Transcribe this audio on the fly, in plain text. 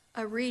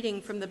A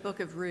reading from the book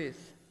of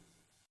Ruth.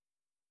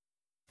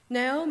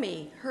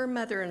 Naomi, her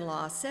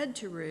mother-in-law, said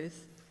to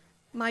Ruth,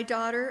 "My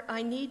daughter,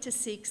 I need to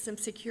seek some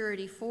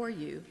security for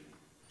you,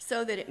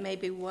 so that it may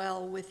be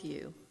well with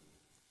you.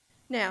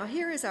 Now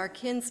here is our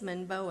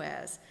kinsman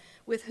Boaz,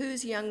 with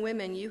whose young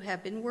women you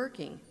have been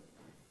working.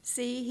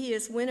 See, he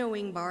is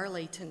winnowing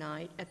barley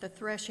tonight at the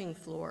threshing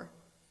floor.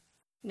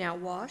 Now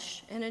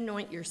wash and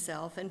anoint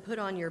yourself and put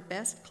on your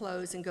best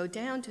clothes and go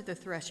down to the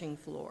threshing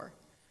floor.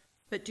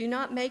 But do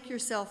not make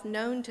yourself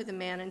known to the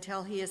man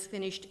until he has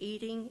finished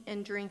eating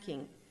and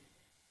drinking.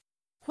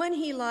 When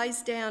he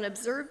lies down,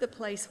 observe the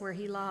place where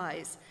he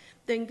lies.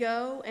 Then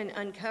go and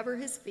uncover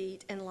his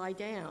feet and lie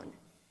down,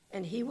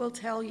 and he will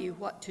tell you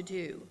what to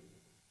do."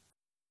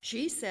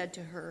 She said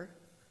to her,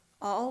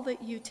 "All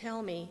that you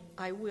tell me,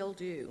 I will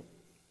do."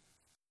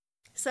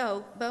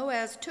 So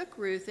Boaz took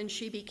Ruth, and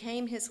she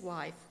became his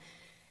wife.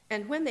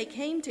 And when they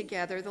came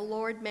together, the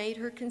Lord made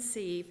her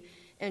conceive,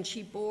 and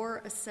she bore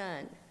a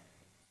son.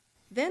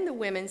 Then the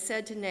women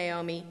said to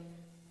Naomi,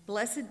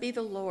 "Blessed be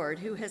the Lord,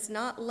 who has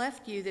not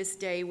left you this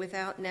day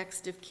without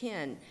next of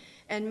kin,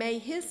 and may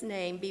his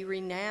name be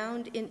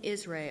renowned in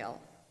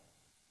Israel.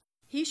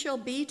 He shall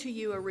be to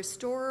you a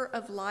restorer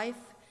of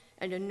life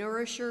and a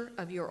nourisher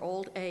of your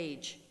old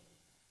age.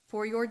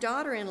 For your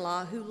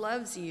daughter-in-law who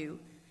loves you,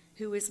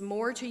 who is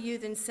more to you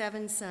than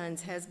 7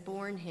 sons, has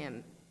borne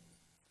him."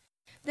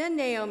 Then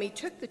Naomi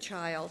took the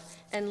child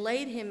and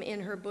laid him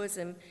in her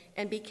bosom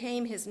and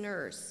became his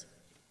nurse.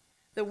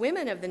 The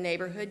women of the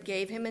neighborhood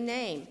gave him a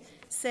name,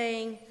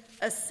 saying,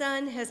 "A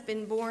son has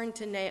been born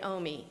to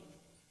Naomi."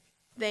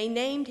 They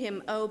named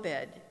him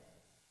Obed.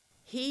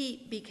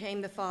 He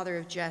became the father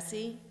of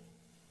Jesse,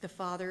 the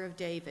father of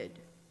David.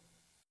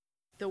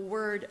 The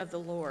word of the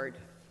Lord.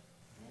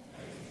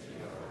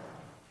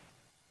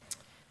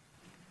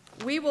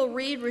 We will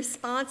read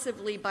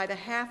responsively by the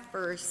half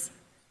verse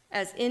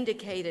as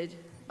indicated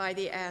by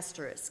the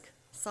asterisk,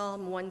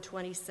 Psalm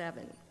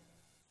 127.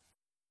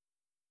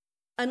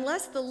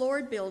 Unless the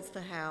Lord builds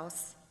the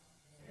house,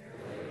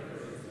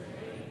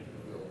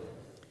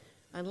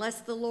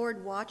 unless the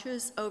Lord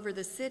watches over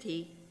the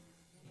city,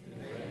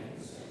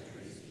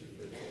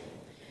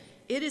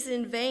 it is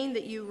in vain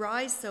that you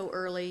rise so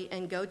early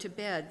and go to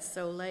bed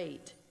so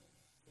late.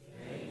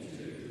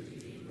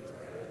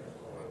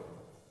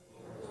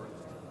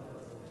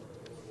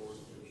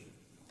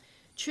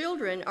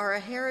 Children are a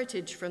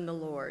heritage from the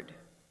Lord,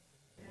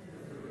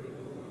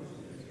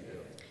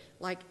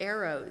 like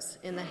arrows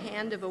in the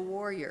hand of a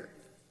warrior.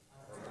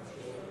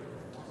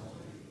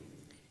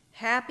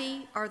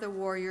 Happy are the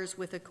warriors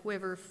with a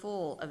quiver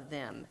full of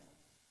them.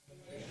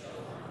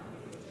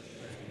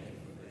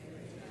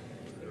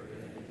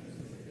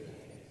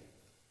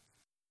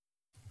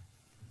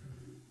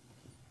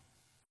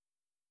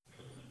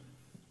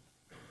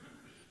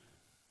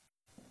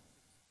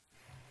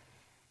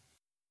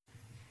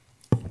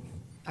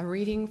 A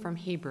reading from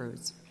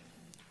Hebrews.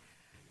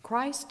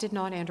 Christ did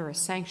not enter a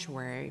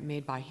sanctuary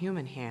made by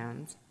human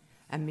hands,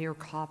 a mere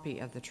copy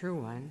of the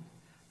true one,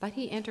 but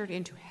he entered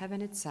into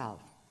heaven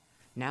itself,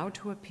 now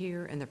to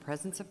appear in the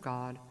presence of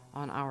God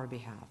on our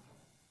behalf.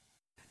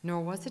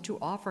 Nor was it to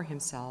offer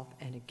himself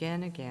and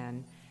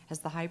again, as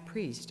the high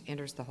priest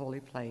enters the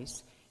holy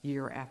place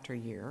year after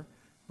year,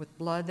 with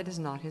blood that is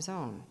not his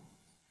own.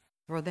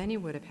 For then he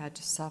would have had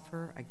to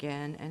suffer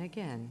again and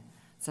again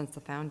since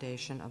the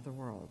foundation of the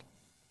world.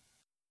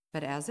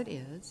 But as it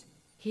is,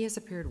 he has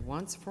appeared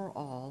once for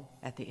all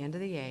at the end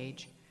of the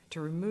age to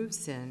remove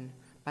sin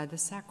by the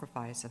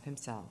sacrifice of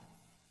himself.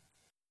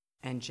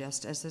 And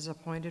just as it is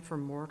appointed for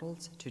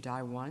mortals to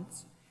die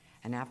once,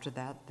 and after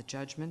that the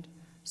judgment,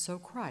 so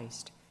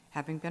Christ,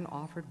 having been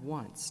offered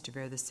once to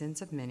bear the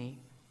sins of many,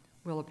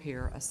 will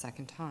appear a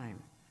second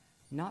time,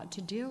 not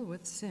to deal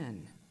with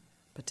sin,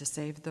 but to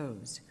save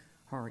those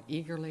who are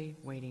eagerly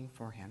waiting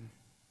for him.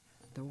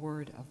 The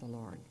word of the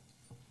Lord.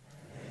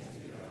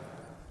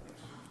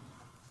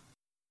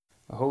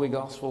 The Holy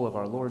Gospel of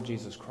our Lord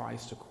Jesus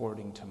Christ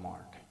according to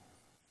Mark.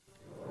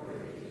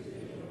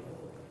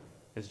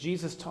 As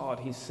Jesus taught,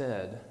 he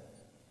said,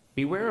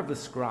 "Beware of the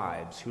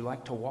scribes who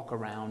like to walk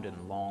around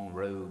in long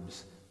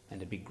robes and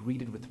to be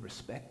greeted with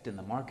respect in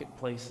the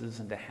marketplaces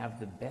and to have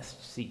the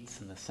best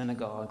seats in the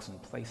synagogues and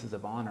places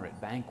of honor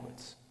at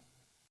banquets.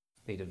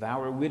 They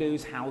devour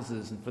widows'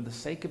 houses and for the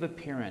sake of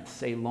appearance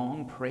say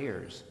long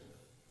prayers.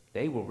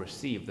 They will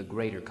receive the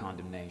greater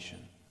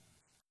condemnation."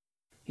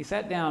 He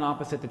sat down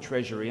opposite the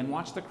treasury and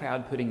watched the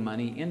crowd putting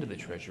money into the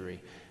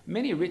treasury.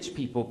 Many rich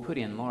people put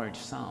in large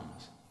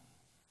sums.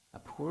 A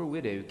poor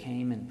widow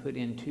came and put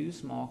in 2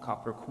 small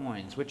copper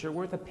coins, which are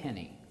worth a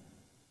penny.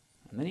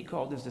 And then he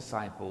called his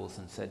disciples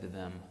and said to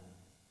them,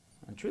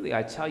 "And truly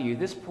I tell you,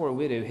 this poor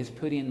widow has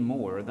put in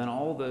more than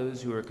all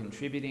those who are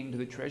contributing to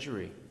the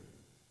treasury.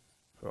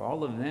 For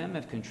all of them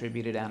have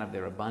contributed out of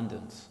their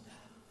abundance,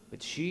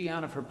 but she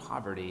out of her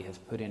poverty has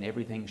put in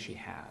everything she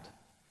had,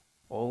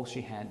 all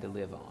she had to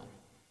live on."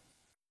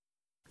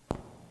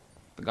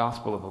 The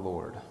Gospel of the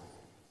Lord.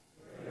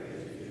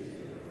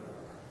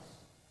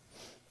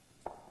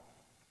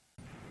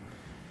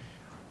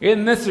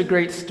 Isn't this a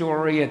great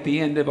story at the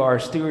end of our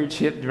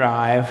stewardship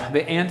drive?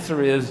 The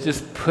answer is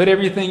just put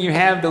everything you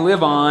have to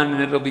live on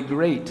and it'll be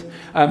great.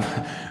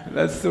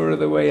 That's sort of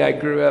the way I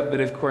grew up, but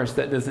of course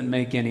that doesn't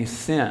make any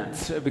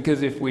sense,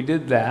 because if we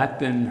did that,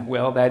 then,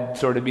 well, that'd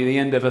sort of be the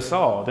end of us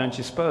all, don't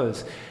you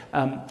suppose?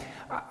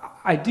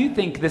 I do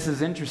think this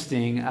is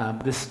interesting,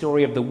 the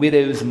story of the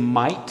widow's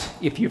mite.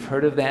 If you've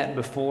heard of that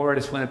before, I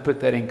just want to put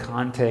that in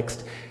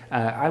context.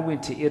 I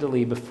went to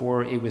Italy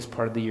before it was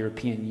part of the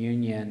European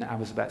Union. I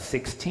was about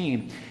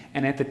 16,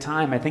 and at the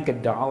time, I think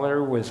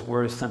 $1 was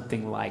worth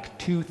something like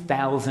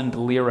 2,000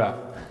 lira.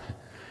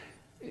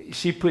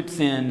 She puts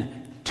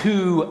in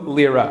 2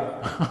 lira.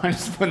 I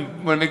just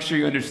want to make sure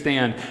you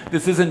understand.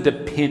 This isn't a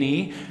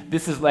penny.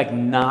 This is like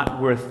not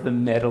worth the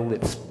metal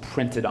it's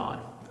printed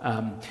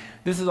on.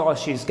 This is all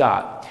she's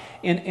got.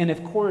 And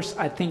of course,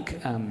 I think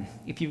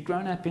if you've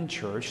grown up in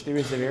church, there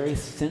is a very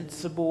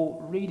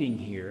sensible reading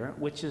here,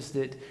 which is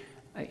that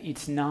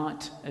it's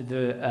not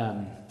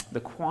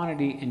the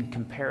quantity in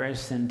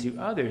comparison to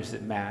others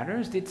that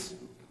matters. It's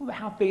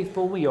how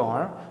faithful we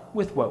are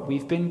with what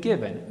we've been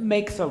given.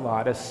 Makes a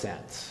lot of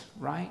sense,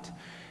 right?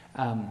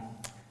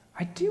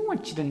 I do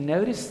want you to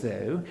notice,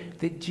 though,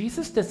 that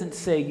Jesus doesn't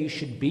say you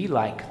should be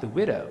like the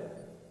widow.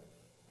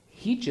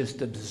 He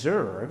just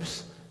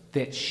observes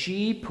that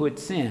she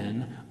puts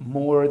in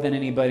more than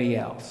anybody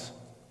else.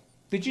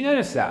 Did you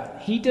notice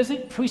that? He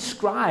doesn't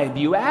prescribe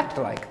you act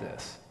like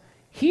this.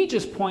 He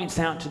just points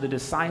out to the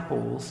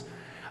disciples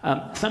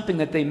something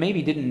that they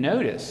maybe didn't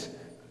notice.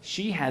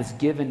 She has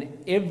given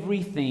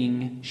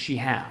everything she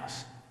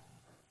has.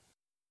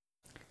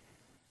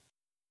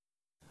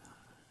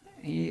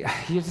 You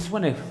just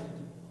want to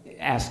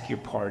ask your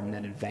pardon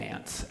in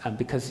advance,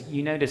 because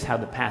you notice how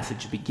the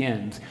passage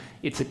begins.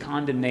 It's a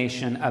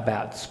condemnation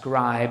about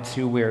scribes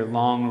who wear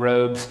long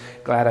robes,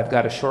 glad I've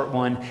got a short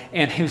one,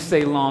 and who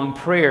say long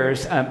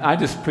prayers. I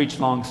just preach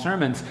long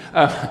sermons,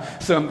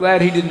 so I'm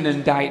glad he didn't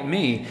indict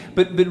me.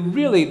 But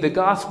really, the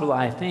gospel,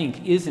 I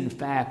think, is in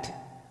fact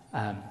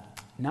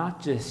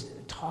not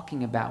just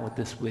talking about what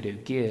this widow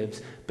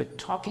gives, but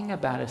talking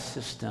about a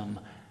system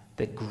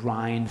that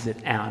grinds it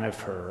out of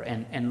her.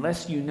 And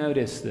unless you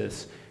notice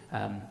this,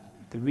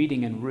 the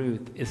reading in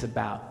Ruth is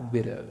about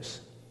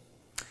widows.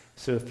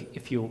 So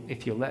if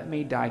you'll let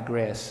me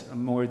digress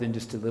more than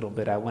just a little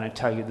bit, I want to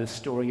tell you the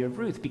story of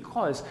Ruth,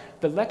 because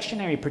the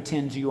lectionary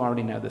pretends you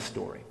already know the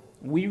story.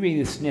 We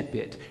read a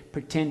snippet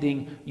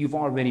pretending you've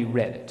already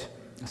read it.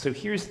 So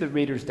here's the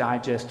Reader's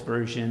Digest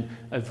version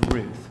of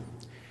Ruth.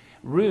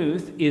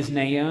 Ruth is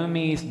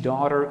Naomi's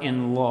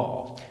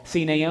daughter-in-law.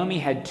 See, Naomi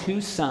had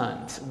 2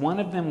 sons. One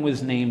of them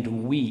was named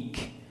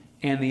Weak,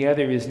 and the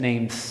other is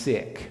named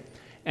Sick.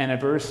 And a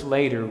verse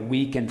later,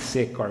 weak and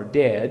sick are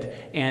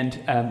dead,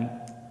 and,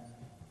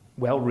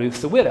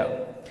 Ruth's a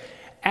widow.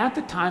 At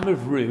the time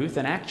of Ruth,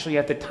 and actually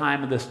at the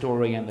time of the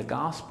story in the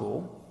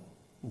gospel,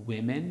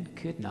 women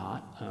could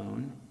not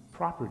own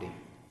property.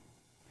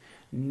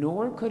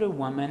 Nor could a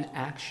woman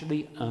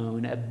actually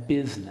own a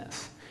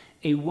business.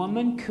 A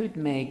woman could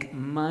make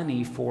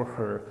money for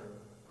her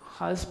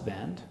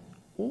husband,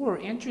 or,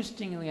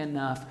 interestingly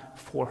enough,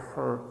 for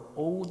her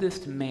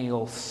oldest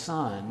male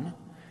son,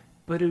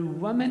 but a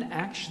woman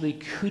actually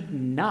could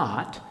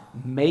not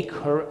make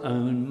her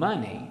own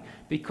money,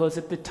 because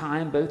at the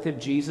time both of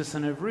Jesus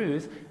and of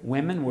Ruth,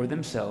 women were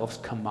themselves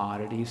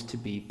commodities to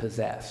be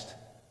possessed.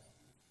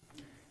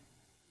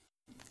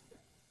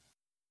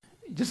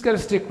 You just got to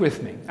stick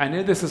with me. I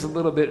know this is a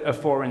little bit of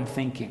foreign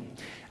thinking.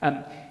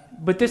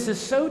 But this is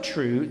so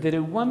true that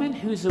a woman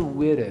who's a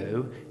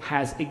widow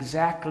has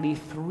exactly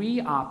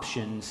 3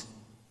 options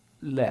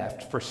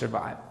left for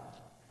survival.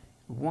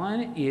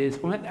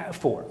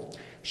 4.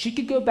 She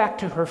could go back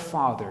to her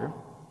father,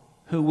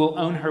 who will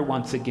own her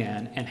once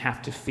again and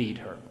have to feed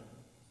her.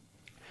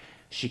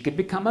 She could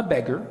become a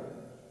beggar.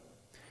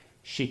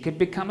 She could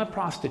become a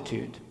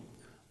prostitute.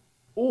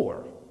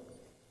 Or,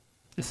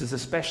 this is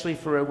especially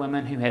for a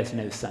woman who has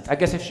no sons. I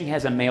guess if she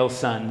has a male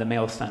son, the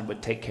male son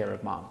would take care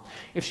of mom.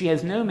 If she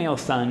has no male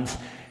sons,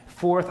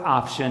 4th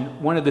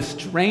option, one of the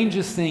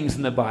strangest things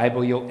in the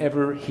Bible you'll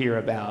ever hear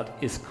about,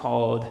 is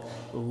called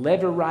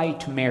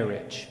levirate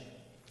marriage.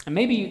 And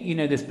maybe you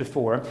know this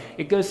before.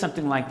 It goes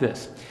something like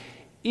this.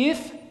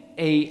 If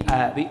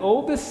the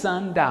oldest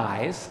son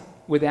dies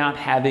without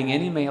having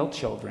any male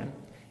children,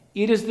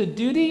 it is the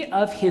duty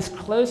of his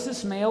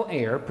closest male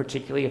heir,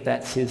 particularly if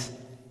that's his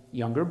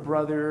younger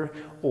brother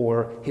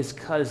or his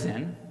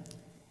cousin,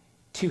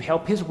 to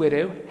help his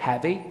widow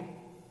have a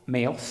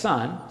male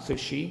son, so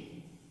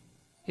she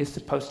is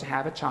supposed to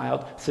have a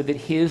child so that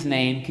his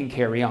name can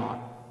carry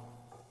on.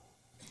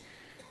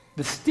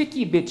 The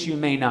sticky bit you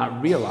may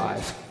not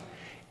realize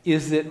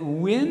is that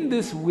when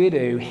this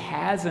widow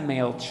has a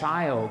male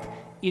child,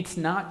 it's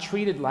not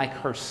treated like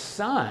her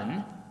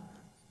son,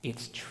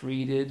 it's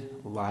treated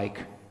like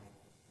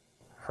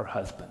her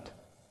husband.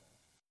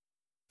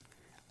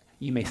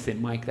 You may say,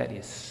 Mike, that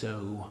is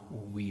so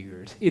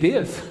weird. It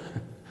is.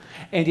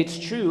 And it's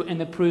true, and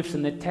the proof's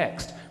in the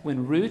text.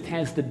 When Ruth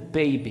has the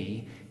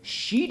baby,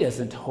 She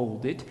doesn't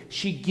hold it.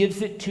 She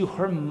gives it to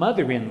her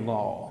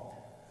mother-in-law,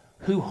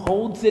 who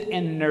holds it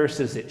and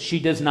nurses it. She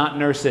does not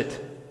nurse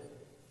it.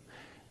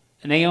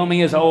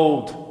 Naomi is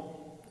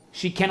old.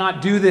 She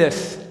cannot do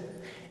this.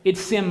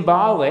 It's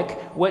symbolic.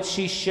 What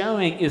she's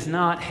showing is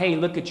not, hey,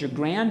 look at your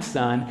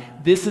grandson.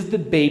 This is the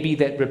baby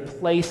that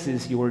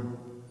replaces your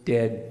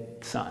dead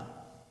son.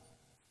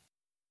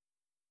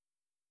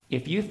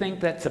 If you think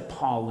that's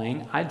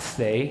appalling, I'd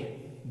say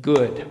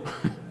good,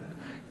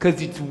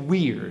 because it's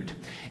weird.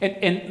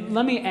 And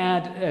let me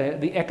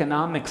add the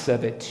economics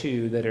of it,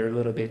 too, that are a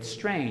little bit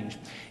strange.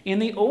 In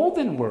the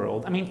olden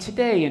world, I mean,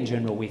 today in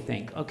general, we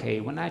think, okay,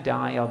 when I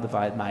die, I'll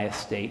divide my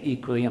estate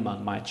equally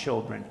among my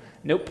children.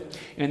 Nope.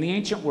 In the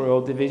ancient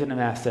world, division of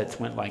assets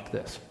went like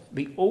this.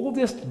 The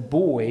oldest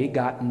boy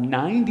got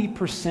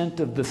 90%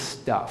 of the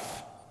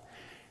stuff.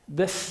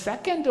 The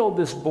second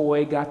oldest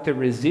boy got the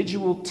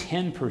residual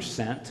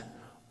 10%.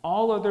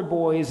 All other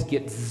boys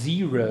get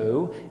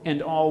 0,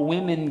 and all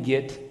women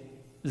get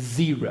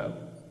 0.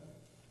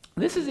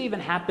 This is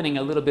even happening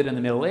a little bit in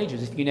the Middle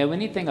Ages. If you know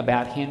anything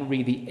about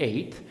Henry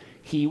VIII,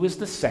 he was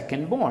the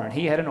second born.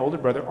 He had an older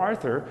brother,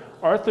 Arthur.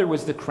 Arthur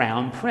was the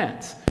crown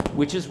prince,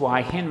 which is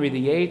why Henry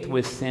VIII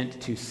was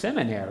sent to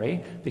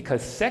seminary,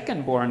 because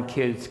second-born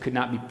kids could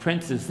not be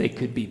princes, they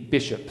could be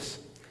bishops.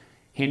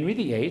 Henry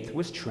VIII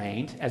was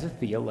trained as a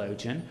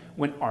theologian.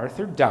 When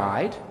Arthur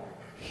died,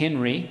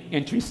 Henry,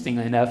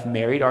 interestingly enough,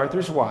 married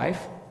Arthur's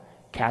wife,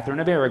 Catherine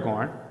of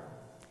Aragon.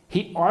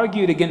 He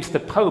argued against the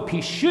Pope.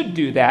 He should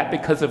do that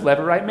because of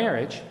levirate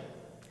marriage.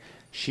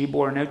 She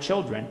bore no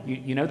children.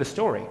 You know the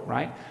story,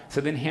 right? So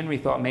then Henry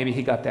thought maybe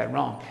he got that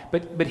wrong.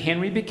 But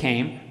Henry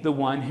became the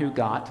one who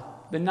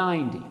got the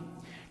 90.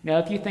 Now,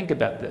 if you think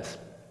about this,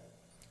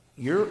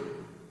 your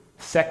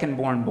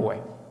second-born boy,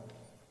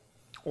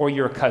 or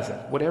your cousin,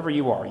 whatever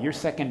you are, you're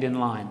second in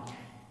line,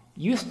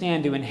 you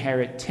stand to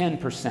inherit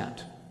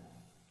 10%.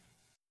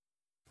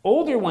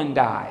 Older one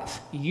dies,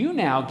 you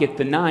now get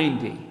the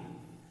 90,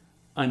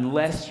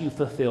 unless you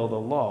fulfill the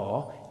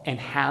law and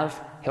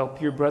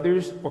help your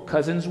brother's or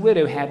cousin's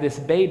widow have this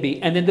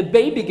baby, and then the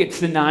baby gets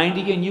the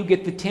 90 and you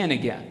get the 10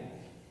 again.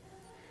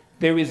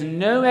 There is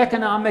no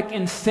economic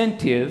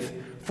incentive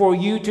for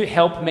you to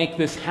help make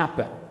this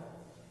happen.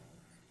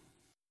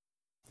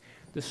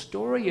 The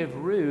story of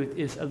Ruth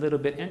is a little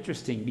bit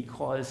interesting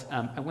because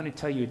I want to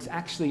tell you it's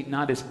actually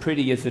not as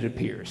pretty as it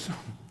appears.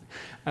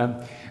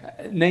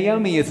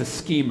 Naomi is a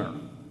schemer,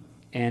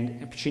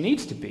 and she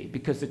needs to be,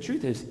 because the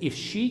truth is, if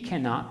she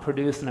cannot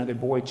produce another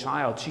boy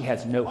child, she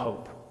has no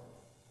hope.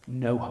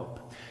 No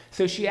hope.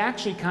 So she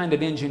actually kind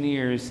of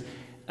engineers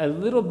a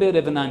little bit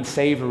of an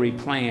unsavory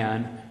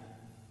plan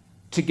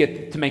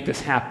to make this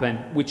happen,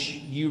 which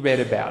you read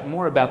about.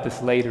 More about this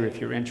later if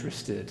you're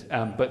interested.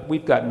 But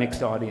we've got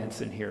mixed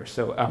audience in here,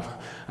 so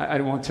I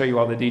won't tell you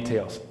all the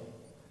details.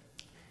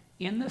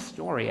 In the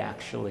story,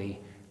 actually,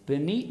 the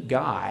neat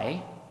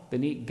guy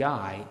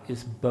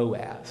is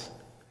Boaz,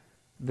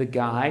 the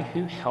guy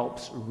who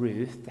helps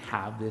Ruth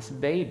have this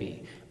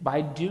baby.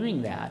 By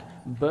doing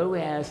that,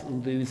 Boaz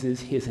loses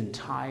his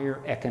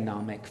entire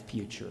economic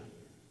future.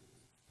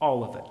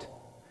 All of it.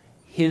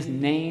 His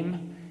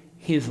name,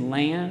 his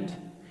land,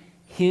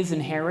 his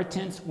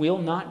inheritance will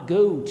not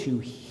go to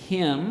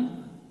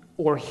him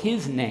or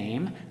his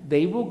name.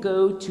 They will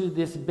go to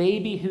this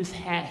baby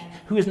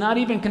who is not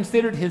even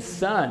considered his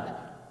son.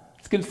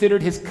 It's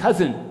considered his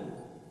cousin.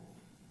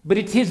 But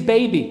it's his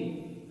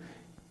baby.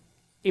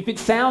 If it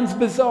sounds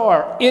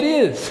bizarre, it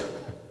is.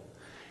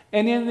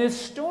 And in this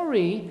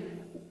story,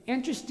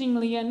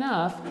 interestingly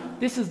enough,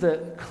 this is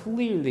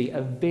clearly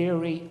a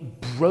very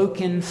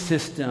broken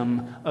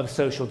system of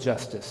social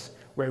justice,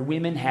 where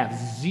women have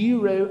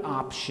 0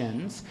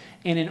 options,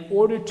 and in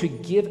order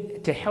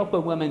to help a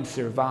woman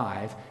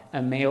survive,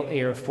 a male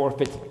heir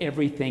forfeits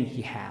everything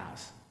he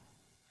has.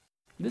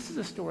 This is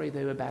a story,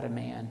 though, about a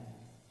man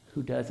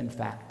who does in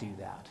fact do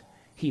that.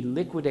 He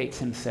liquidates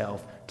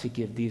himself to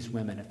give these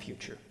women a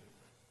future.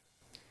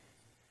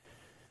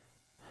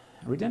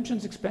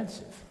 Redemption's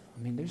expensive.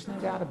 I mean, there's no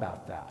doubt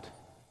about that.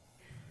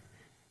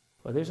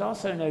 Well, there's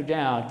also no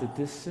doubt that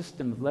this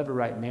system of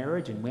levirate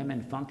marriage and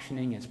women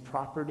functioning as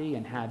property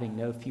and having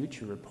no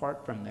future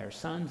apart from their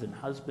sons and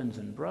husbands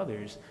and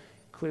brothers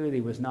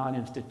clearly was not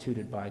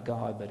instituted by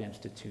God, but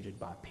instituted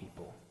by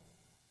people.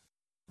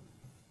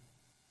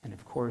 And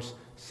of course,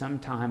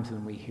 sometimes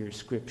when we hear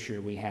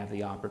Scripture, we have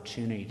the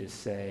opportunity to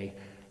say,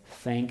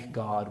 thank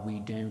God we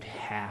don't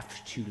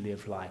have to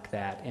live like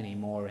that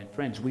anymore. And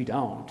friends, we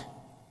don't.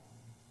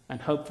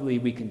 And hopefully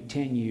we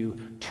continue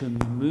to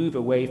move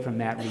away from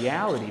that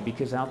reality,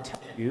 because I'll tell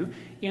you,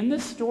 in the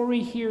story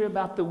here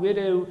about the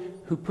widow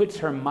who puts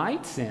her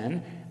mites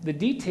in, the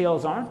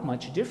details aren't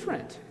much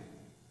different.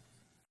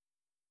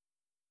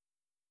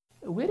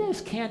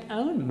 Widows can't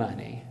own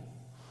money.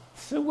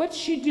 So what's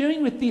she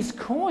doing with these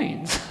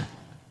coins?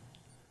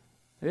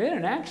 They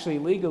don't actually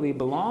legally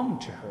belong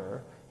to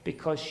her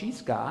because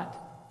she's got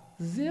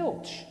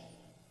zilch.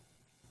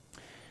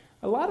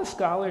 A lot of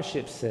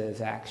scholarship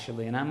says,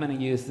 actually, and I'm going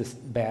to use this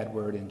bad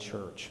word in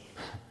church,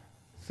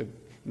 so you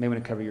may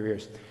want to cover your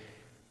ears.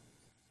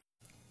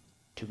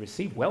 to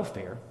receive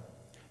welfare,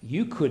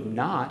 you could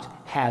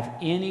not have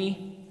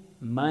any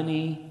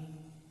money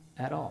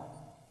at all.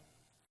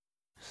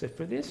 So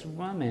for this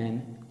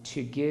woman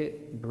to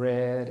get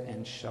bread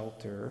and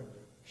shelter,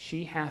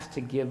 she has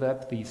to give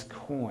up these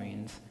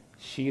coins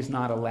she's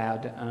not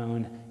allowed to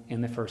own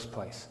in the first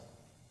place.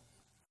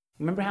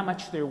 Remember how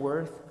much they're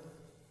worth?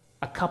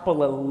 A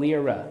couple of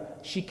lira.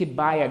 She could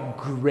buy a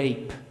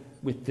grape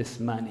with this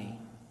money.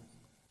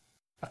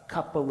 A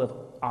couple of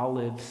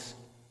olives.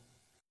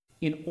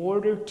 In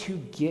order to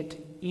get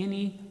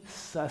any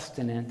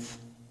sustenance,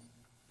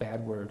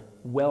 bad word,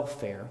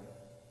 welfare,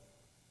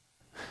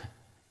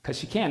 because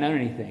she can't own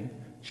anything,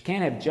 she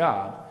can't have a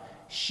job,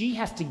 she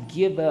has to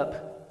give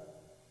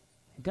up,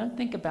 don't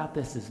think about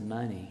this as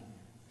money,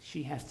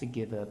 she has to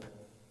give up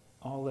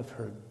all of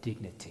her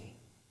dignity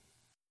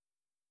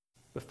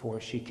before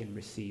she can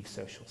receive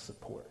social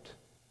support.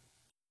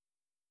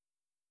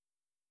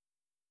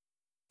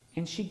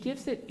 And she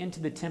gives it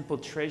into the temple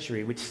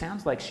treasury, which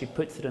sounds like she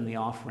puts it on the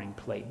offering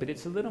plate, but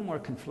it's a little more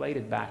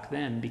conflated back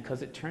then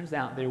because it turns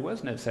out there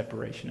was no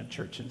separation of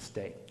church and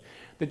state.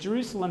 The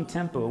Jerusalem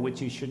temple,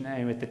 which you should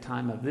know at the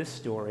time of this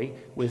story,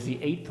 was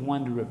the eighth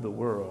wonder of the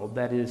world.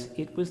 That is,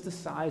 it was the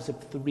size of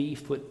 3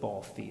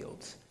 football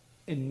fields.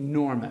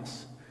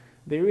 Enormous.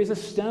 There is a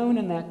stone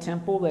in that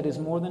temple that is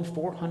more than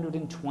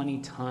 420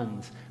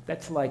 tons.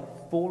 That's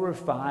like 4 or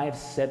 5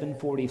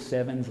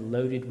 747s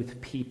loaded with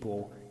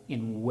people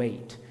in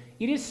weight.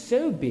 It is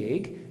so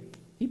big,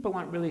 people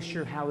aren't really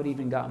sure how it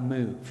even got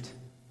moved.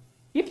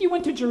 If you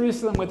went to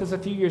Jerusalem with us a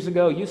few years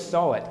ago, you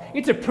saw it.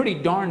 It's a pretty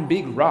darn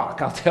big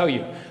rock, I'll tell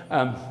you.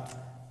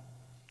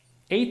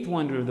 Eighth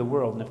wonder of the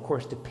world. And of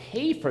course, to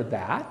pay for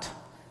that,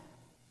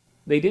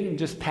 they didn't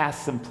just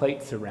pass some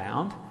plates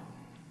around.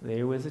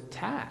 There was a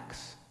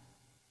tax.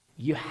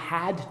 You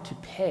had to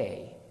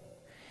pay.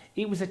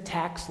 It was a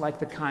tax like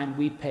the kind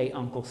we pay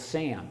Uncle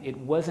Sam. It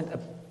wasn't a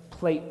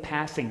plate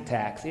passing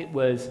tax. It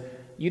was,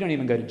 you don't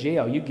even go to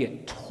jail. You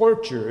get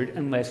tortured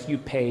unless you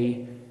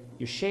pay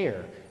your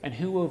share. And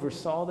who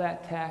oversaw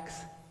that tax?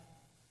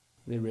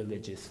 The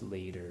religious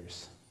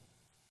leaders.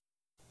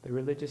 The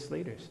religious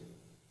leaders.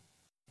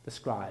 The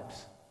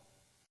scribes.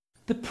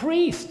 The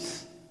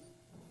priests.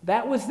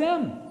 That was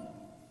them.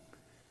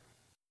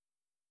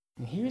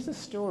 And here's a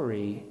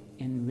story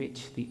in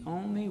which the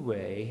only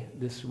way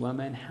this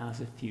woman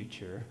has a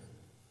future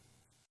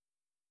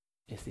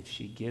is if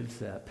she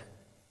gives up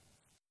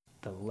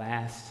the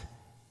last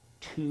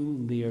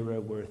 2 lira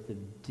worth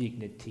of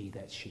dignity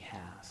that she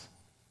has.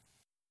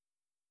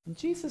 And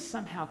Jesus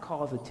somehow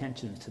calls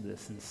attention to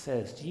this and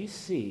says, do you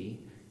see,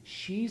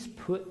 she's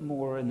put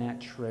more in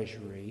that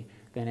treasury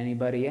than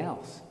anybody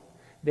else.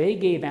 They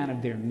gave out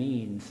of their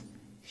means.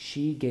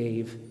 She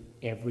gave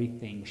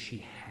everything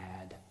she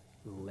had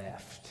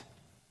left.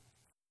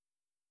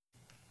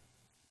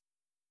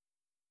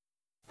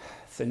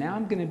 So now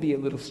I'm going to be a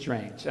little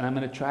strange, and I'm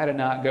going to try to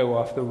not go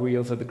off the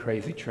wheels of the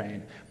crazy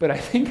train. But I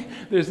think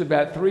there's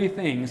about 3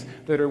 things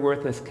that are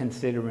worth us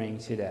considering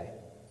today.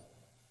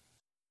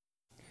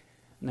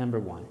 Number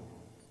 1,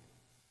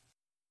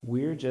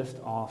 we're just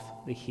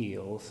off the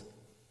heels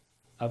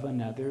of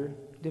another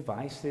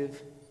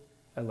divisive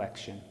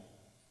election.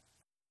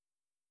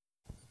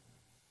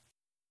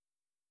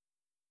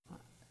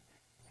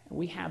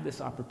 We have this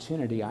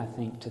opportunity, I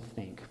think, to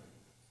think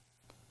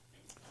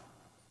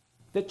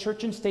that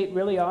church and state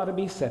really ought to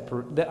be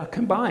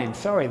combined.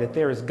 That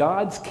there is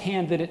God's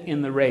candidate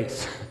in the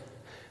race.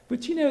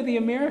 But you know, the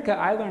America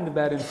I learned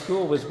about in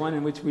school was one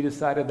in which we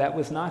decided that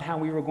was not how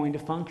we were going to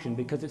function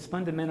because it's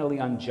fundamentally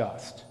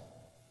unjust.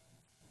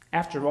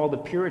 After all, the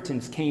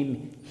Puritans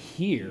came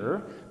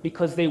here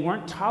because they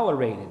weren't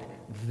tolerated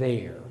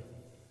there.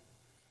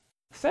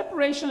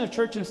 Separation of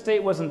church and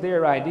state wasn't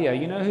their idea.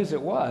 You know whose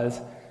it was?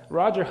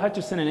 Roger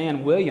Hutchison and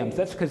Ann Williams.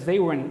 That's because they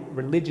were in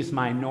religious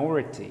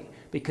minority,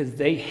 because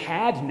they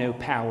had no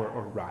power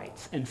or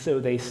rights. And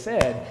so they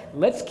said,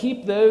 let's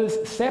keep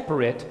those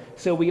separate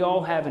so we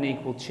all have an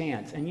equal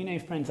chance. And you know,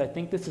 friends, I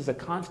think this is a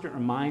constant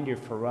reminder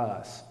for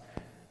us.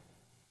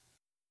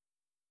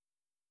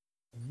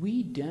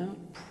 We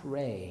don't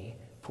pray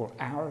for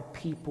our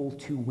people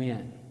to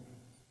win.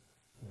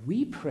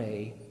 We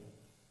pray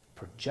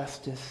for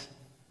justice,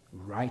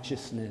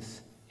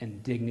 righteousness,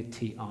 and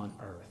dignity on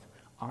earth.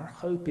 Our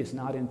hope is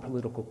not in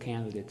political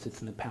candidates,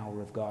 it's in the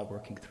power of God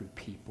working through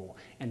people.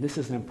 And this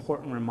is an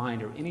important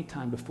reminder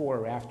anytime before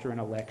or after an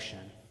election.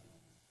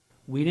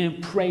 We didn't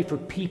pray for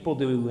people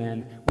to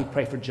win, we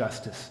pray for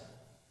justice.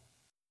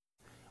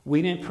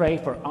 We didn't pray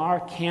for our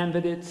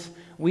candidates.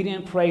 We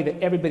didn't pray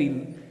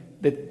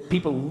that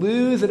people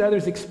lose at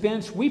others'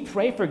 expense. We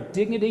pray for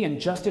dignity and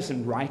justice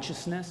and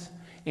righteousness.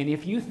 And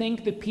if you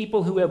think the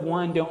people who have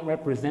won don't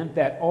represent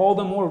that, all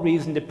the more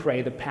reason to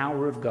pray the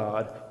power of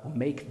God will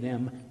make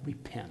them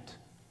repent.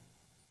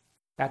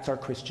 That's our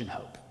Christian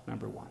hope,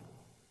 number 1.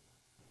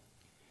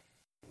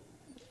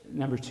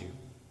 Number 2,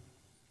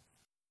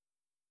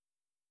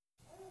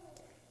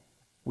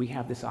 we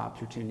have this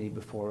opportunity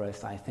before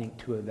us, I think,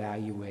 to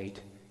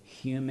evaluate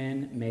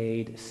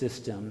human-made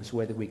systems,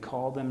 whether we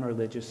call them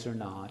religious or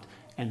not,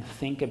 and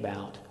think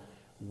about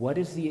what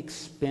is the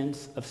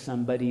expense of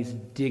somebody's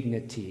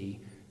dignity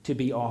to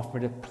be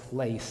offered a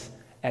place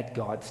at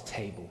God's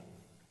table?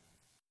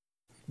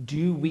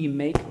 Do we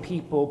make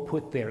people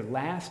put their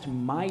last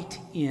mite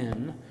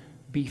in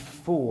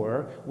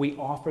before we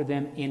offer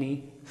them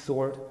any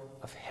sort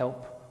of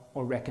help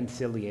or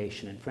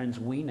reconciliation? And friends,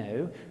 we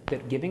know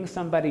that giving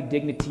somebody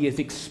dignity is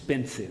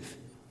expensive.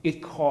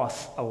 It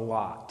costs a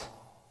lot.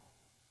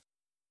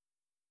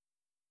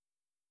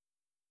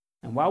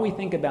 And while we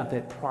think about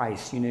that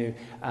price,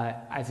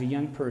 as a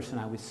young person,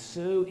 I was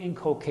so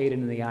inculcated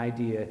in the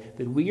idea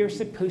that we are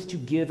supposed to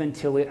give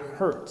until it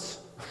hurts.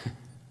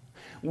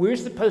 We're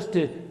supposed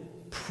to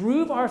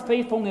prove our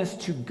faithfulness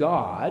to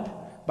God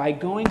by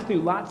going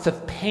through lots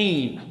of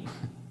pain.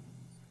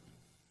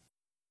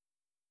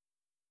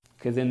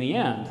 Because in the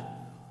end,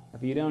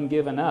 if you don't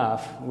give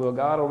enough,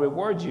 God will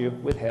reward you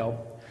with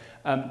hell.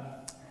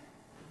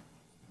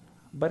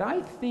 But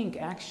I think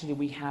actually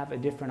we have a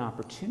different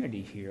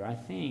opportunity here. I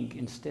think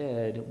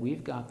instead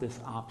we've got this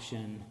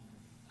option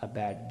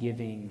about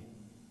giving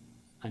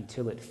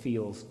until it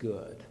feels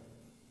good.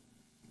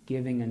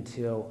 Giving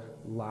until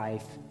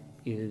life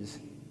is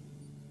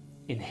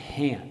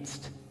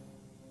enhanced.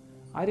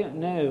 I don't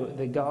know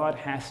that God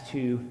has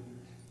to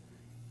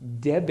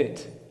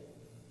debit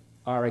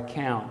our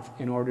account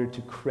in order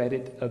to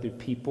credit other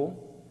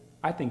people.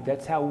 I think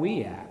that's how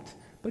we act.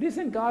 But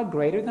isn't God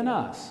greater than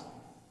us?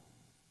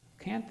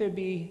 Can't there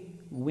be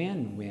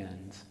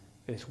win-wins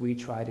as we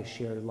try to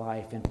share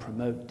life and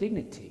promote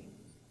dignity?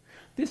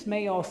 This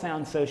may all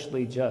sound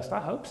socially just. I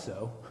hope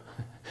so.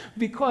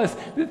 Because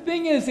the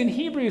thing is, in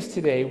Hebrews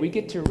today, we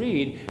get to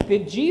read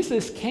that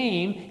Jesus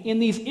came in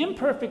these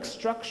imperfect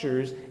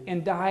structures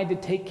and died to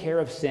take care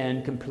of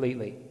sin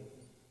completely.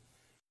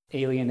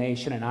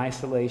 Alienation and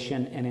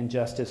isolation and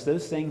injustice,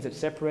 those things that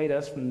separate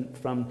us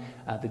from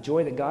the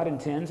joy that God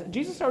intends,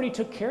 Jesus already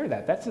took care of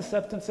that. That's the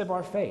substance of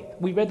our faith.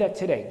 We read that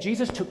today.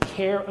 Jesus took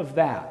care of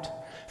that.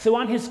 So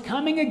on his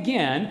coming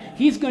again,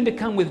 he's going to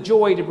come with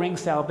joy to bring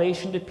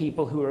salvation to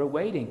people who are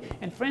waiting.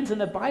 And friends, in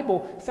the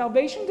Bible,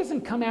 salvation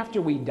doesn't come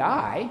after we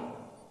die.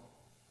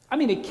 I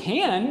mean, it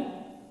can.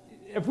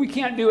 If we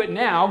can't do it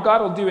now,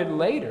 God will do it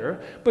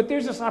later. But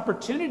there's this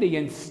opportunity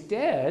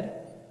instead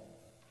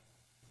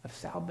of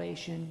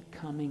salvation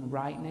coming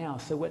right now.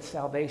 So what's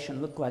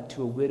salvation look like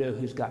to a widow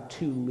who's got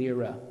 2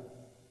 lira?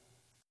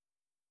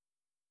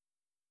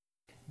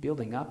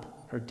 Building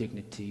up her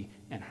dignity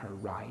and her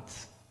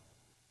rights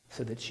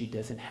so that she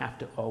doesn't have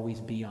to always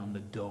be on the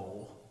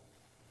dole.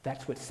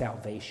 That's what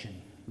salvation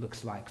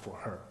looks like for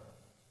her.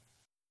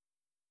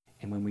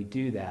 And when we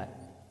do that,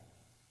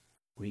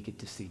 we get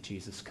to see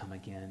Jesus come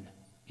again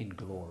in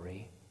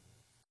glory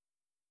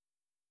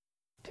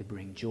to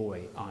bring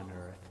joy on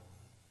earth.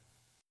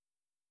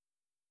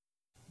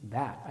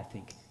 That, I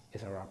think,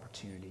 is our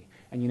opportunity.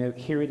 And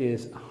here it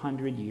is,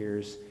 100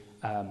 years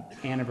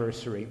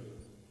anniversary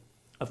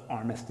of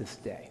Armistice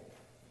Day,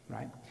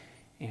 right?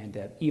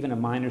 And even a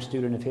minor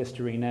student of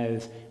history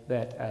knows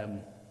that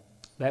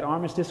that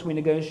armistice we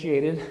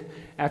negotiated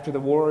after the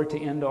war to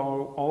end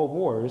all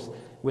wars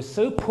was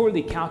so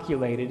poorly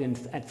calculated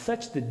and at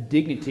such the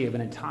dignity of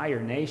an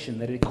entire nation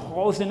that it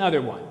caused another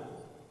one,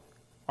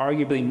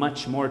 arguably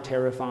much more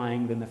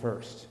terrifying than the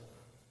first.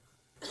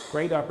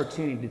 Great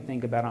opportunity to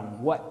think about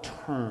on what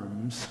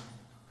terms,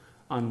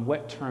 and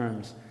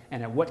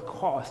at what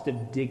cost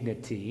of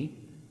dignity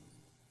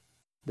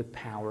the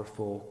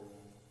powerful,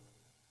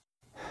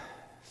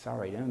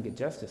 they don't get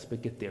justice,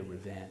 but get their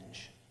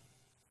revenge.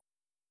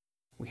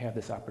 We have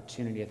this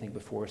opportunity, I think,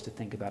 before us to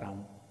think about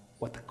on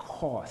what the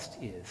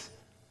cost is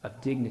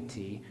of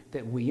dignity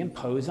that we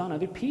impose on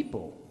other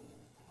people.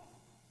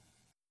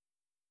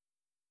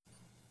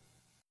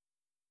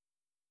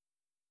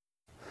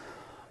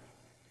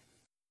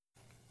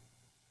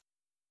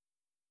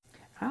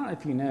 I don't know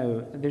if you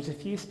know, there's a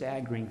few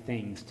staggering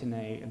things to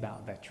know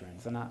about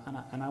veterans, and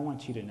I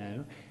want you to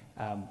know,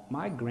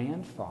 my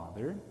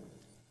grandfather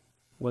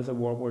was a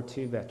World War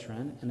II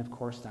veteran, and of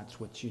course that's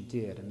what you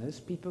did, and those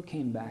people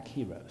came back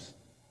heroes.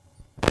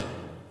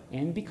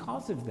 And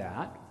because of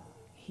that,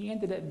 he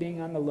ended up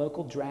being on the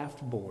local draft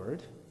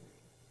board,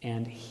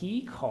 and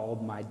he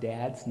called my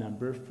dad's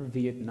number for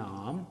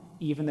Vietnam,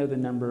 even though the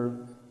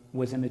number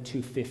was in the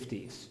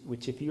 250s,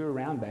 which if you were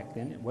around back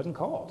then, it wasn't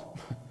called.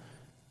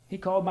 He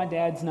called my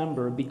dad's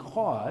number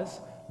because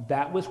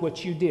that was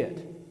what you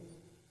did.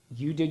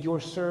 You did your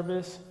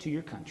service to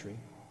your country.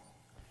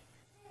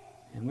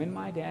 And when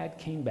my dad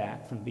came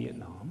back from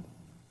Vietnam,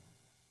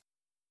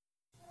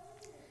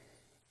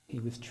 he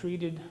was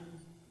treated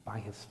by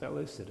his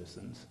fellow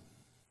citizens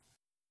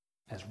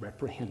as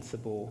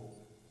reprehensible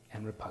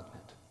and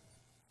repugnant.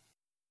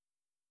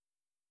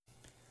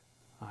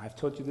 I've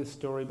told you this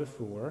story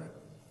before.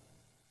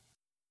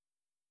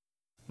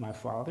 My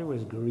father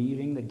was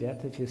grieving the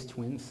death of his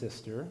twin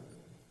sister,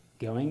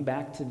 going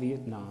back to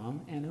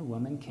Vietnam, and a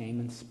woman came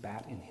and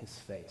spat in his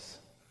face.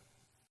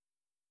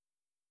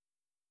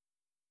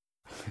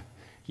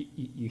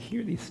 You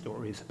hear these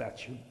stories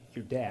about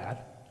your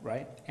dad,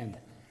 right? And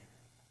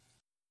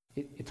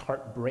it's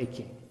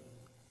heartbreaking.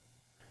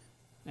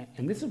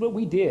 And this is what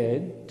we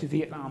did to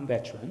Vietnam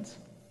veterans.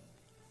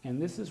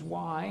 And this is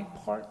why,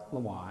 partly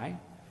why,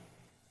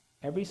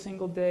 every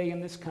single day in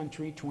this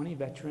country, 20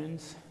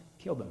 veterans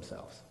kill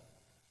themselves.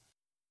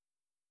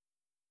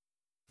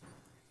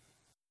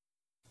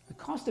 The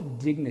cost of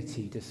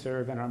dignity to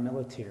serve in our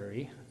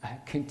military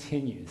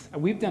continues.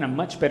 We've done a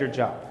much better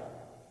job.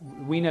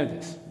 We know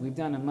this. We've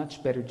done a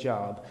much better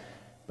job.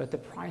 But the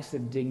price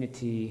of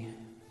dignity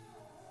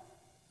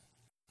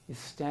is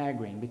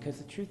staggering, because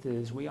the truth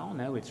is we all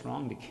know it's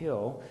wrong to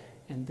kill.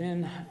 And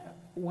then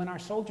when our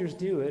soldiers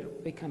do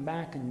it, they come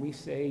back and we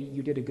say,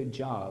 you did a good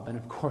job. And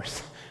of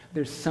course,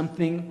 there's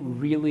something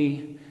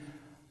really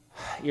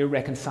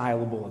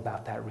irreconcilable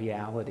about that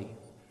reality.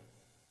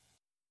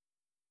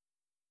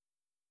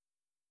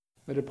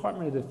 The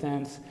Department of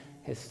Defense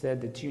has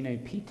said that,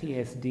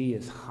 PTSD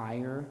is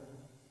higher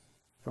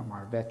from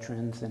our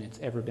veterans than it's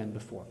ever been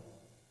before.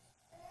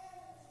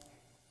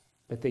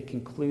 But they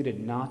concluded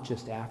not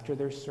just after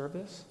their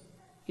service,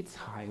 it's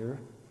higher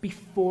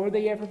before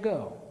they ever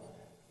go.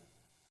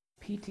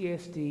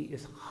 PTSD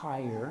is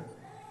higher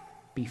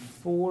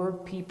before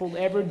people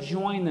ever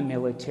join the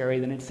military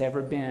than it's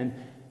ever been.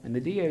 And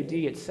the DoD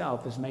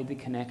itself has made the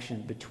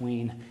connection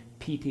between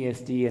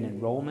PTSD and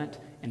enrollment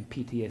and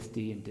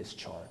PTSD and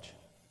discharge.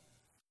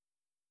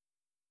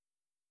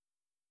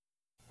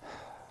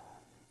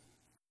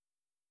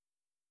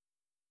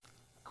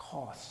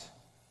 Cost,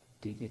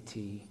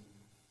 dignity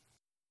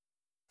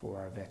for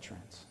our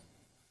veterans.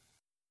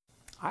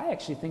 I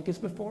actually think it's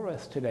before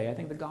us today. I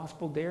think the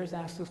gospel dares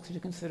ask us to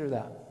consider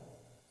that.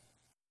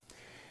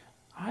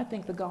 I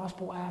think the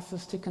gospel asks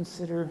us to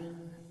consider,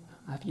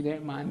 if you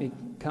don't mind me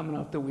coming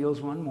off the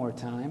wheels one more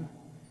time,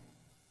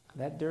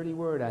 that dirty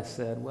word I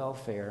said,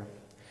 welfare.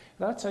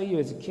 But I'll tell you,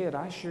 as a kid,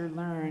 I sure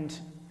learned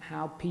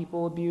how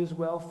people abuse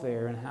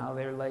welfare and how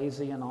they're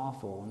lazy and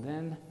awful.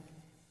 And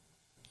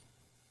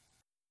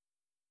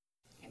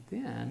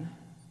then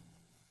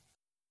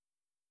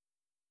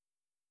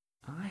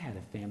I had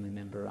a family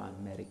member on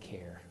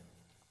Medicare.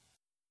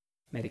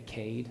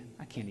 Medicaid.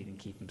 I can't even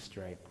keep them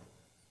straight.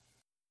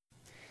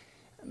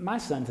 My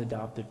son's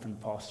adopted from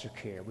foster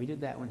care. We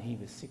did that when he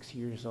was 6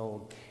 years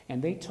old.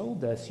 And they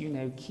told us,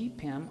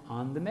 keep him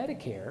on the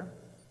Medicare.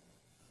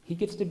 He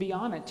gets to be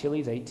on it till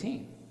he's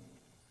 18.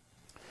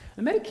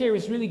 The Medicare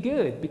was really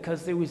good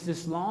because there was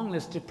this long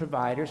list of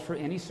providers for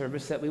any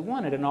service that we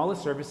wanted, and all the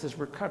services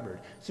were covered.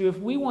 So if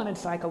we wanted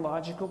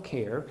psychological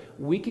care,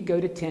 we could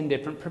go to 10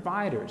 different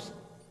providers.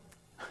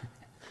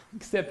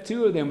 Except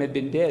 2 of them had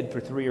been dead for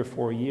 3 or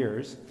 4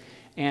 years,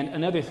 and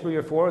another 3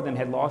 or 4 of them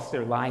had lost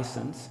their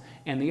license,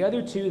 and the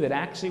other 2 that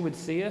actually would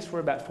see us were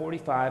about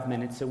 45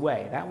 minutes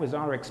away. That was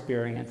our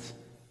experience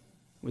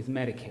with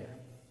Medicare.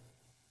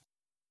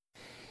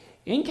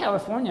 In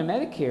California,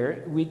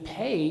 Medicare, we'd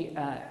pay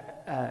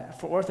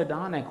for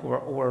orthodontic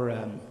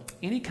or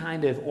any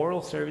kind of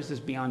oral services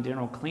beyond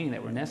dental cleaning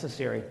that were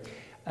necessary.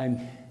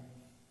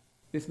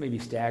 This may be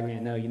staggering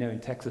to know, in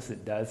Texas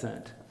it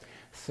doesn't.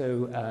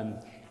 So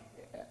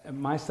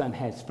my son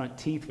had his front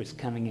teeth was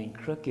coming in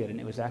crooked, and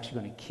it was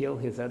actually going to kill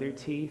his other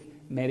teeth,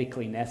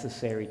 medically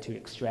necessary to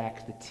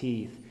extract the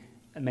teeth.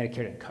 Medicare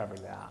didn't cover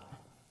that.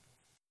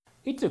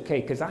 It's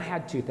okay, because I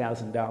had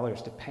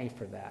 $2,000 to pay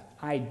for that.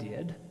 I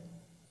did.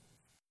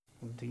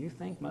 Do you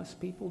think most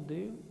people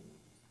do?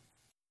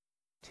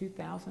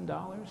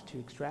 $2,000 to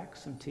extract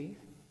some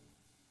teeth?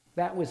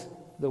 That was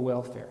the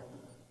welfare.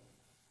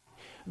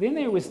 Then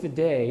there was the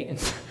day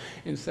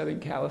in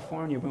Southern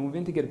California when we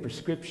went to get a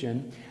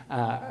prescription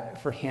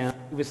for him.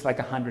 It was like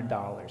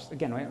 $100.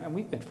 Again, and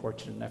we've been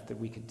fortunate enough that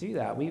we could do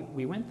that.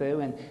 We went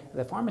there, and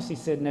the pharmacy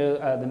said, no,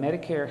 the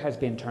Medicare has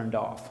been turned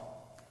off.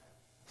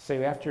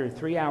 So after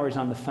 3 hours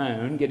on the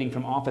phone, getting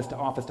from office to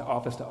office to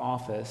office to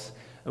office,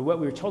 what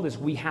we were told is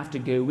we have to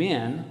go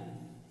in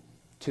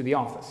to the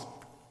office,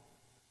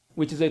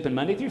 which is open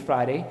Monday through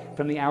Friday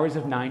from the hours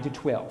of 9 to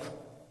 12.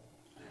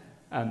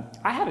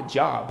 I had a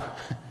job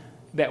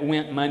that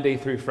went Monday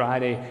through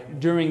Friday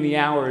during the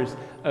hours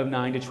of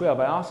 9 to 12.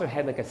 I also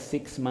had like a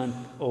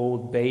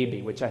 6-month-old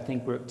baby, which I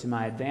think worked to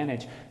my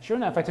advantage. Sure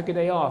enough, I took a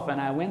day off, and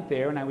I went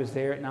there, and I was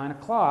there at 9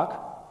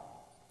 o'clock.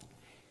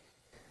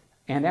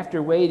 And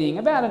after waiting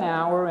about an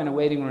hour in a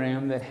waiting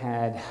room that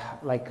had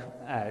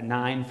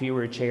 9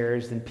 fewer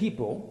chairs than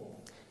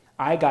people,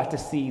 I got to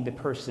see the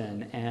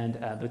person, and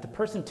what the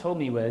person told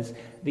me was,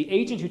 the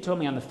agent who told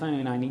me on the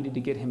phone I needed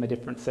to get him a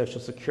different Social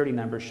Security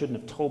number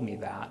shouldn't have told me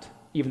that,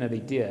 even though they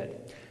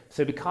did.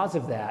 So because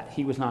of that,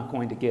 he was not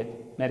going to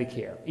get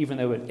Medicare, even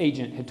though an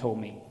agent had told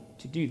me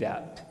to do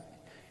that.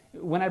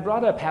 When I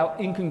brought up how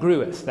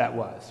incongruous that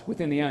was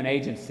within the own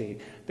agency,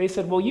 they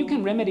said, well, you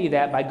can remedy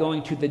that by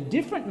going to the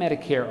different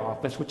Medicare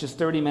office, which is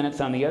 30 minutes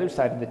on the other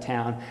side of the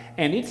town,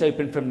 and it's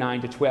open from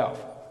 9 to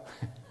 12.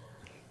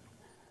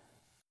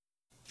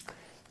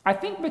 I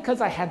think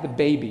because I had the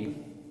baby,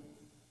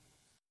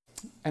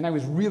 and I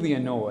was really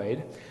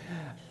annoyed,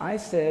 I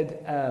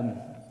said,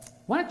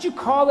 why don't you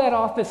call that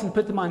office and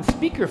put them on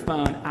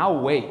speakerphone?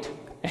 I'll wait.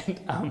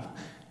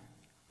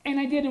 And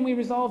I did, and we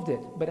resolved it.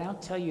 But I'll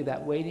tell you,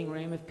 that waiting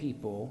room of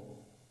people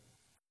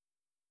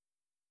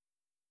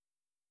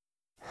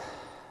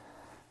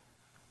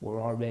were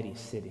already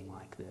sitting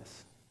like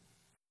this.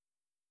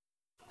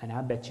 And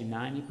I bet you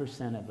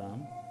 90% of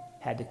them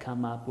had to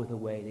come up with a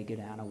way to get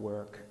out of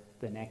work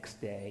the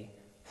next day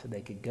so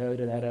they could go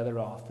to that other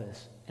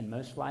office and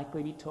most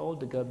likely be told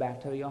to go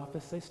back to the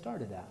office they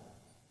started at.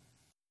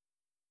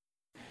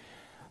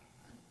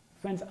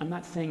 Friends, I'm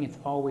not saying it's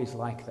always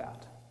like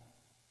that.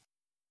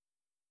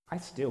 I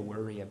still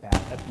worry about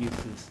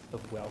abuses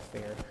of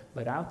welfare,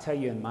 but I'll tell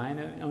you in my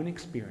own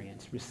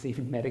experience,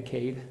 receiving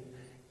Medicaid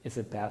is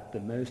about the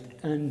most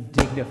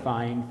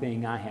undignifying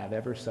thing I have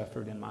ever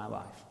suffered in my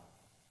life.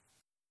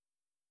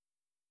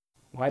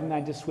 Why didn't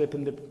I just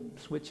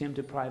switch him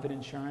to private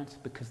insurance?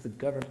 Because the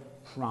government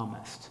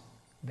promised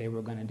they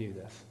were going to do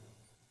this.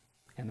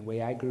 And the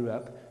way I grew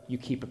up, you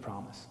keep a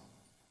promise.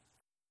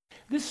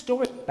 This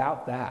story is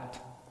about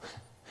that.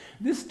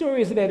 This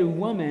story is about a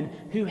woman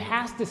who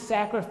has to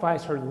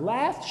sacrifice her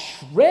last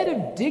shred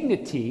of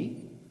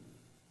dignity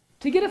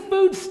to get a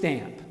food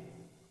stamp.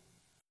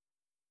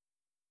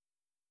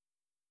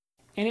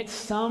 And it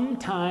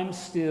sometimes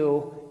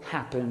still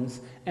happens,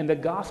 and the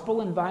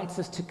gospel invites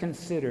us to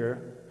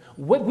consider,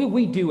 what will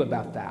we do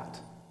about that?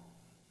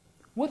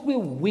 What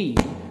will we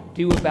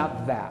do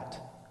about that?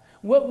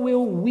 What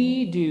will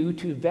we do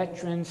to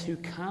veterans who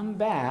come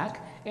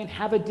back and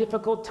have a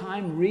difficult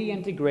time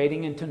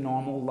reintegrating into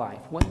normal life?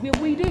 What will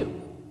we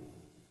do?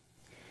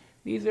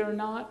 These are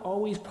not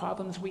always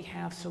problems we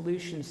have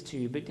solutions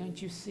to, but don't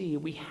you see,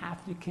 we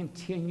have to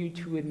continue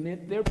to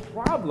admit they're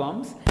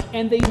problems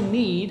and they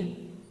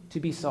need to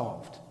be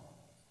solved.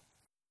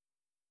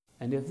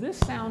 And if this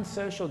sounds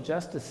social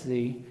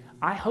justice-y,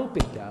 I hope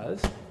it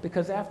does,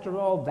 because after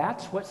all,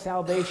 that's what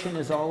salvation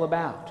is all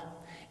about.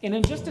 And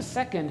in just a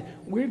second,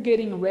 we're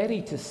getting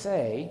ready to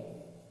say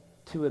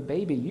to a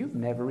baby you've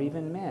never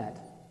even met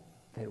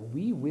that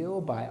we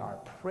will, by our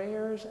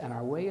prayers and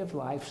our way of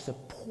life,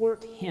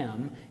 support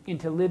him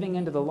into living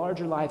into the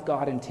larger life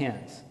God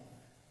intends.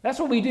 That's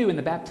what we do in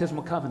the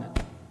baptismal covenant.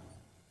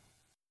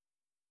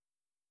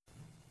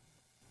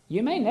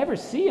 You may never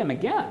see him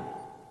again.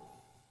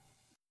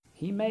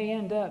 He may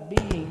end up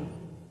being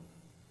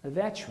a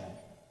veteran.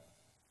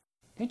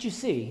 Don't you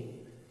see?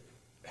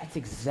 That's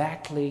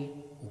exactly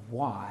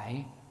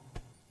why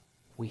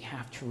we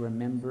have to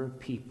remember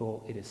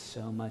people it is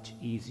so much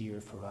easier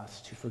for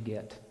us to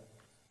forget.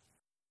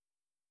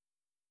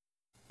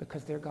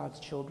 Because they're God's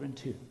children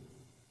too.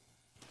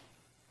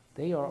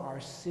 They are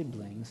our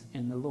siblings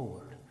in the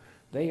Lord.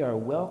 They are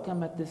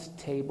welcome at this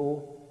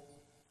table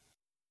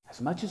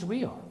as much as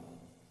we are.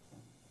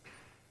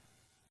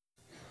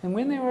 And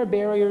when there are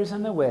barriers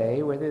in the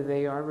way, whether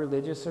they are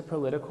religious or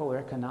political or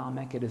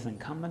economic, it is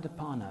incumbent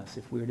upon us,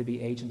 if we are to be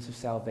agents of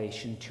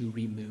salvation, to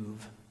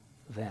remove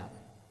them.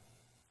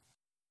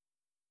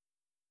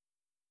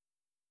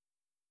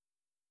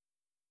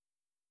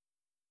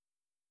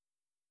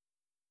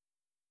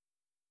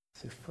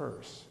 So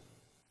first,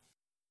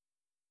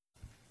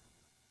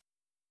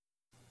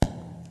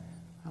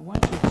 I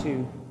want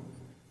to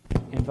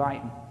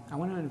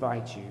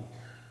invite you.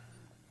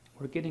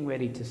 We're getting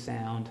ready to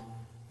sound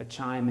a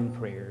chime in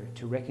prayer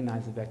to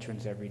recognize the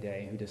veterans every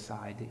day who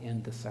decide to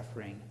end the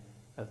suffering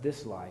of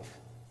this life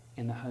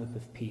in the hope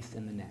of peace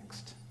in the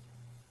next.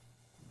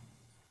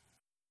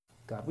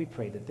 God, we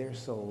pray that their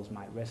souls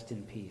might rest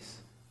in peace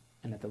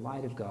and that the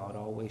light of God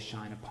always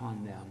shine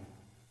upon them.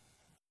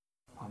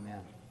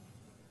 Amen.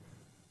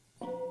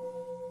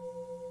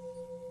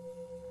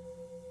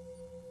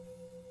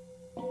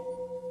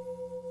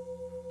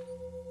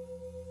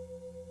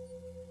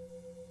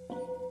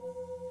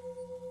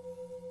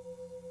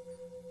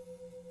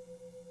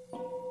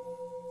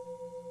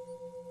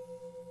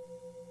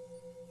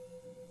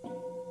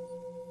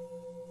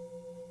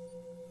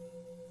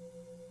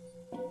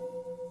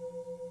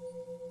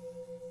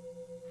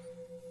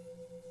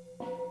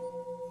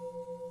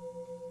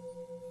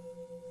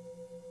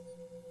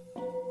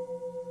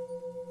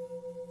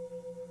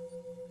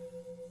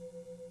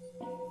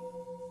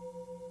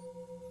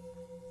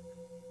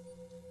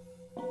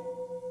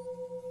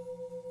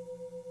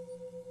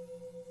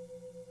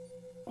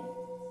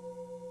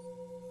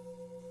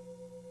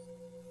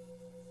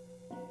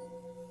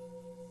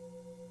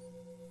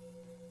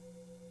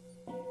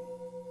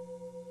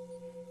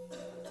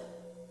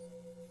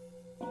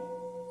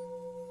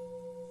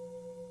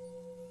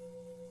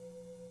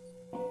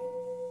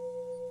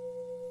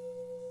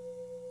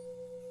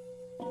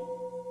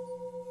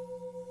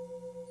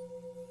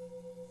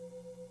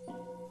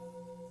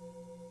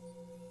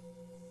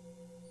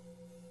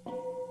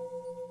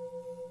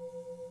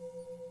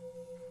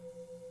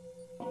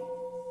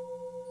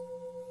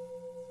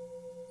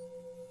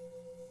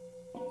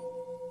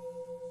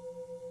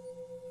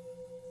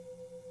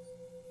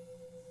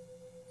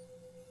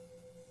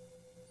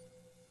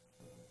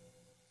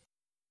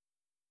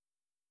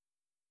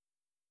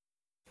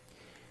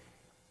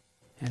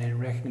 And in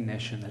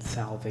recognition that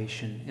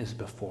salvation is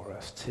before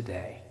us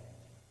today,